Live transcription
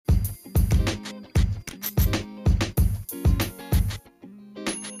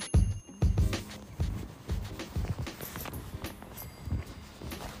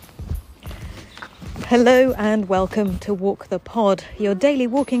Hello and welcome to Walk the Pod, your daily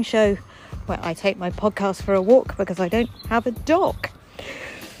walking show where I take my podcast for a walk because I don't have a dog.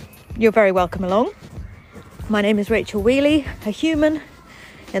 You're very welcome along. My name is Rachel Wheely, a human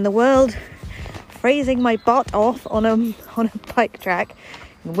in the world, phrasing my butt off on a bike track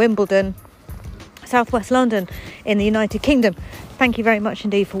in Wimbledon, southwest London in the United Kingdom. Thank you very much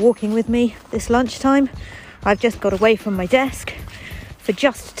indeed for walking with me this lunchtime. I've just got away from my desk for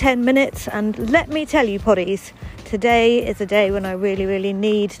just 10 minutes, and let me tell you, poddies, today is a day when I really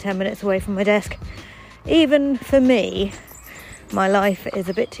need 10 minutes away from my desk. Even for me, my life is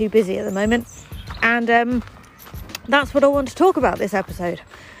a bit too busy at the moment, and that's what I want to talk about this episode.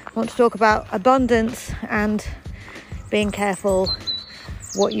 I want to talk about abundance and being careful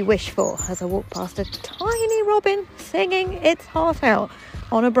what you wish for, as I walk past a tiny robin singing its heart out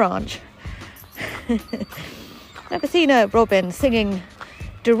on a branch. Never seen a robin singing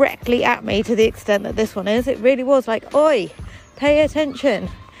directly at me to the extent that this one is. It really was like, oi, pay attention.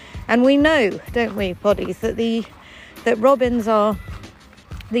 And we know, don't we, poddies, that robins are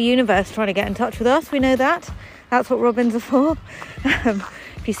the universe trying to get in touch with us. We know that. That's what robins are for.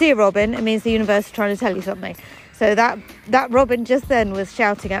 If you see a robin, it means the universe is trying to tell you something. So that robin just then was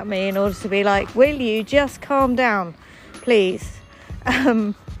shouting at me in order to be like, will you just calm down, please?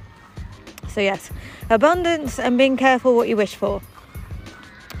 So yes, abundance and being careful what you wish for.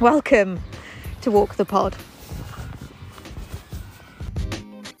 Welcome to Walk the Pod.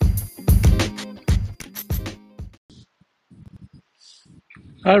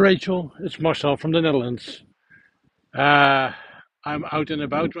 Hi Rachel, it's Marcel from the Netherlands. I'm out and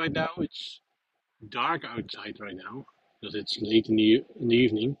about right now. It's dark outside right now because it's late in the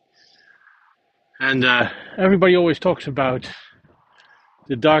evening. And everybody always talks about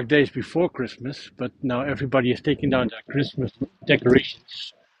the dark days before Christmas, but now everybody is taking down their Christmas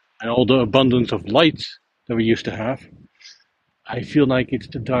decorations and all the abundance of lights that we used to have. I feel like it's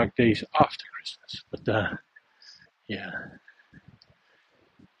the dark days after Christmas, but yeah.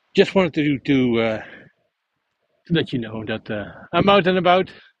 Just wanted to let you know that I'm out and about,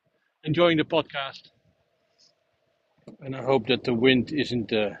 enjoying the podcast, and I hope that the wind isn't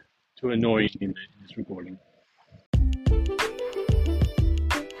too annoying in this recording.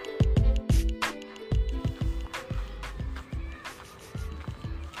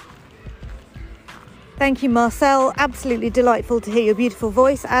 Thank you, Marcel. Absolutely delightful to hear your beautiful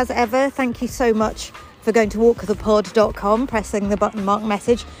voice as ever. Thank you so much for going to walkthepod.com, pressing the button mark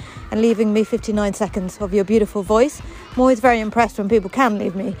message and leaving me 59 seconds of your beautiful voice. I'm always very impressed when people can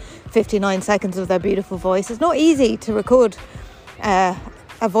leave me 59 seconds of their beautiful voice. It's not easy to record a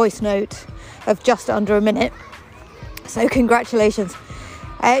voice note of just under a minute. So congratulations.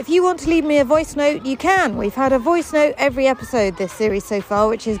 If you want to leave me a voice note, you can. We've had a voice note every episode this series so far,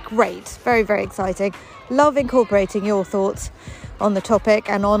 which is great. Very, very exciting. Love incorporating your thoughts on the topic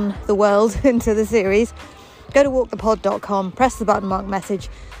and on the world into the series. Go to walkthepod.com, press the button mark message,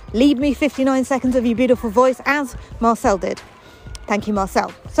 leave me 59 seconds of your beautiful voice, as Marcel did. Thank you,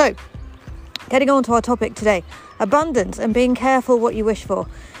 Marcel. So, getting on to our topic today, abundance and being careful what you wish for.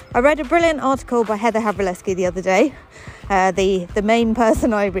 I read a brilliant article by Heather Havrilesky the other day, the main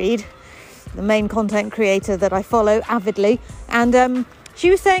person I read, the main content creator that I follow avidly, and she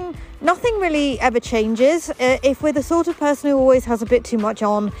was saying nothing really ever changes. If we're the sort of person who always has a bit too much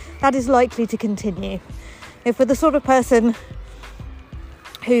on, that is likely to continue. If we're the sort of person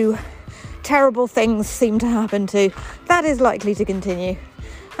who terrible things seem to happen to, that is likely to continue.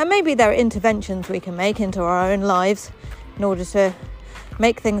 And maybe there are interventions we can make into our own lives in order to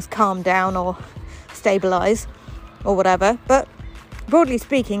make things calm down or stabilise or whatever. But broadly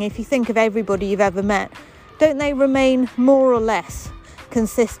speaking, if you think of everybody you've ever met, don't they remain more or less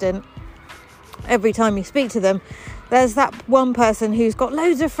consistent every time you speak to them? There's that one person who's got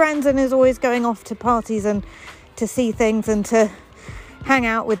loads of friends and is always going off to parties and to see things and to hang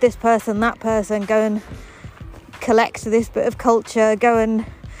out with this person, that person, go and collect this bit of culture, go and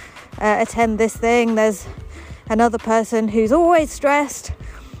attend this thing. There's another person who's always stressed.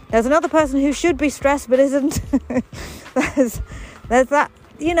 There's another person who should be stressed but isn't. there's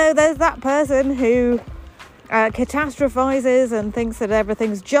that person who catastrophizes and thinks that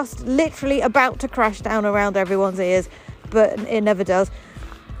everything's just literally about to crash down around everyone's ears, but it never does.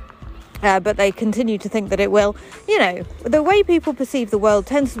 But they continue to think that it will. You know, the way people perceive the world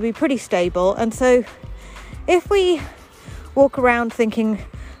tends to be pretty stable, and so if we walk around thinking,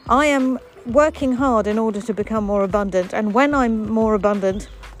 I am working hard in order to become more abundant, and when I'm more abundant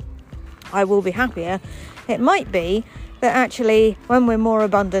I will be happier, it might be that actually when we're more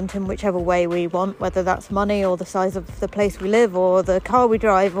abundant in whichever way we want, whether that's money or the size of the place we live or the car we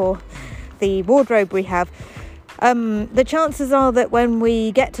drive or the wardrobe we have, the chances are that when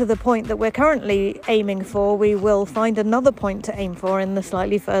we get to the point that we're currently aiming for, we will find another point to aim for in the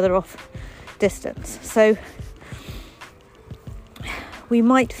slightly further off distance. So we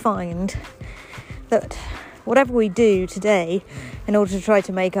might find that whatever we do today in order to try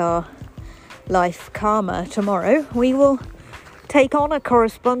to make our life calmer tomorrow, we will take on a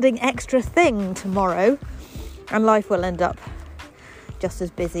corresponding extra thing tomorrow, and life will end up just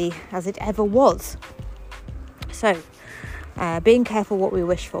as busy as it ever was. So, being careful what we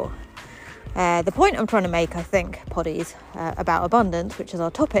wish for. The point I'm trying to make, I think, Poddies, about abundance, which is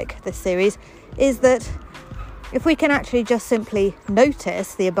our topic this series, is that if we can actually just simply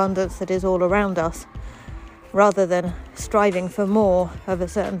notice the abundance that is all around us, rather than striving for more of a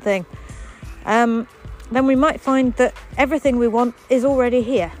certain thing, then we might find that everything we want is already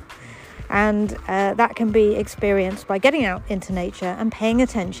here. And that can be experienced by getting out into nature and paying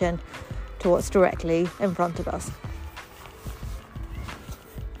attention to what's directly in front of us.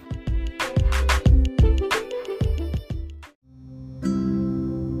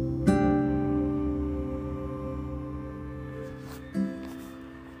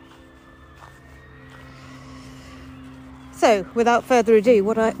 So, without further ado,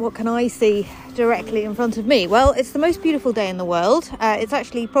 what can I see directly in front of me? Well, it's the most beautiful day in the world. It's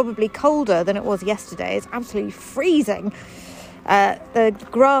actually probably colder than it was yesterday. It's absolutely freezing. The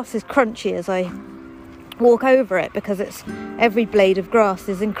grass is crunchy as I walk over it, because every blade of grass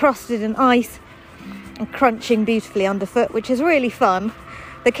is encrusted in ice and crunching beautifully underfoot, which is really fun.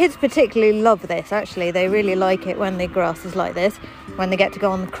 The kids particularly love this, actually. They really like it when the grass is like this, when they get to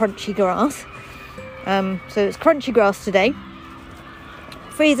go on the crunchy grass. So it's crunchy grass today.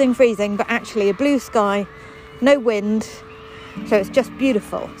 Freezing, but actually a blue sky, no wind. So it's just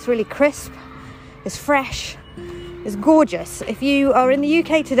beautiful. It's really crisp, it's fresh, it's gorgeous. If you are in the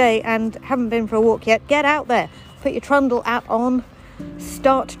UK today and haven't been for a walk yet, get out there. Put your Trundle app on,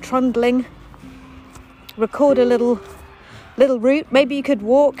 start trundling, record a little route. Maybe you could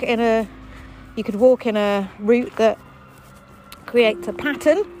walk in a route that creates a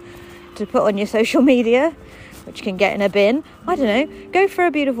pattern to put on your social media, which can get in a bin. I don't know. Go for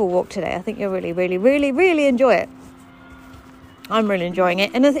a beautiful walk today. I think you'll really, really, really, really enjoy it. I'm really enjoying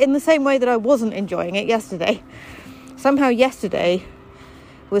it. And in the same way that I wasn't enjoying it yesterday. Somehow yesterday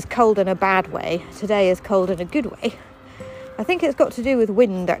was cold in a bad way. Today is cold in a good way. I think it's got to do with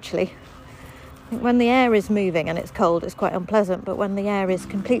wind, actually. I think when the air is moving and it's cold, it's quite unpleasant. But when the air is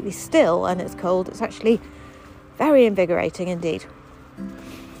completely still and it's cold, it's actually very invigorating indeed.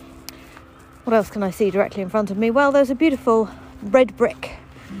 What else can I see directly in front of me? Well, there's a beautiful red brick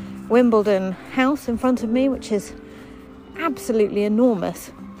Wimbledon house in front of me, which is absolutely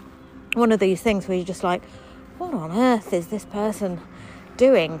enormous. One of these things where you're just like, what on earth is this person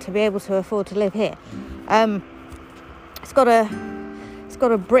doing to be able to afford to live here? It's got a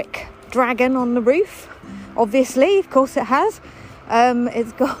brick dragon on the roof, obviously, of course it has.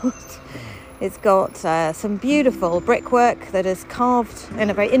 It's got some beautiful brickwork that is carved in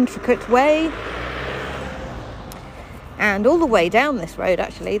a very intricate way. And all the way down this road,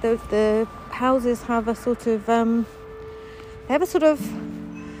 actually, the houses have a sort of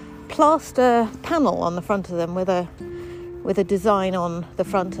plaster panel on the front of them with a design on the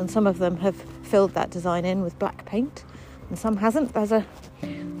front, and some of them have filled that design in with black paint, and some hasn't. There's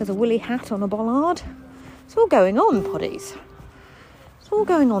a woolly hat on a bollard. It's all going on, Poddies. It's all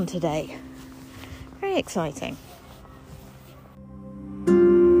going on today. Very exciting.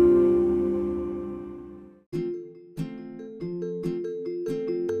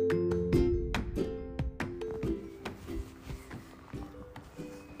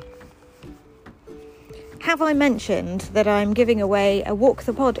 Have I mentioned that I'm giving away a Walk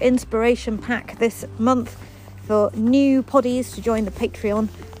the Pod inspiration pack this month for new poddies to join the Patreon,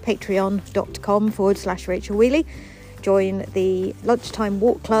 patreon.com/Rachel Wheely. Join the Lunchtime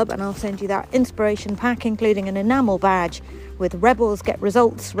Walk Club and I'll send you that inspiration pack, including an enamel badge with Rebels Get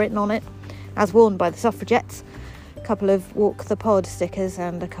Results written on it, as worn by the suffragettes, a couple of Walk the Pod stickers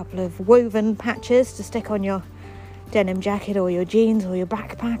and a couple of woven patches to stick on your denim jacket or your jeans or your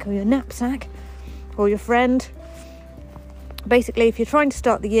backpack or your knapsack or your friend. Basically, if you're trying to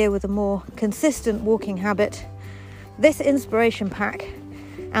start the year with a more consistent walking habit, this inspiration pack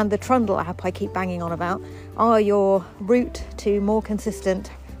and the Trundle app I keep banging on about are your route to more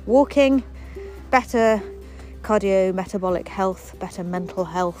consistent walking, better cardio-metabolic health, better mental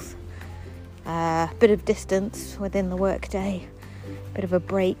health, bit of distance within the workday, bit of a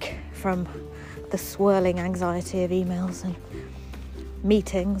break from the swirling anxiety of emails and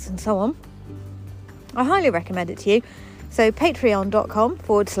meetings and so on. I highly recommend it to you. So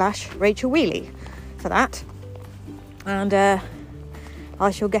patreon.com/Rachel Wheely for that. And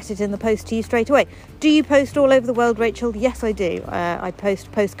I shall get it in the post to you straight away. Do you post all over the world, Rachel? Yes, I do. I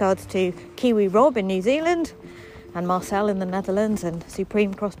post postcards to Kiwi Rob in New Zealand, and Marcel in the Netherlands, and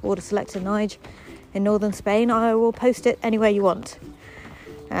Supreme Cross-Border Selector Nige in northern Spain. I will post it anywhere you want.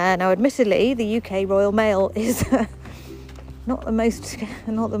 Now, admittedly, the UK Royal Mail is not the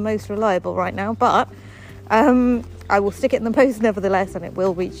most reliable right now, but I will stick it in the post nevertheless, and it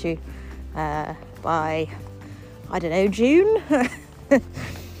will reach you by, I don't know, June.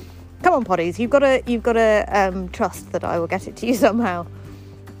 Come on, Poddies, you've got to trust that I will get it to you somehow.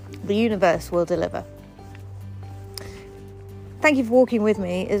 The universe will deliver. Thank you for walking with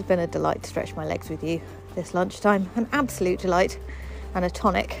me. It's been a delight to stretch my legs with you this lunchtime. An absolute delight and a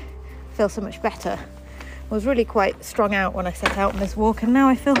tonic. I feel so much better. I was really quite strung out when I set out on this walk, and now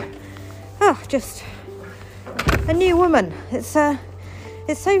I feel just a new woman. It's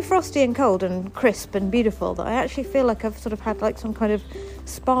so frosty and cold and crisp and beautiful that I actually feel like I've sort of had like some kind of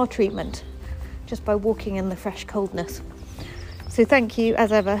spa treatment just by walking in the fresh coldness. So thank you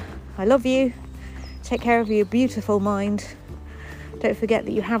as ever. I love you. Take care of your beautiful mind. Don't forget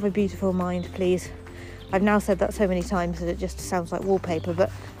that you have a beautiful mind, please. I've now said that so many times that it just sounds like wallpaper,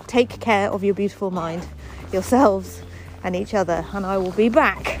 but take care of your beautiful mind, yourselves and each other, and I will be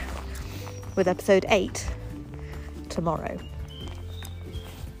back with episode 8 tomorrow.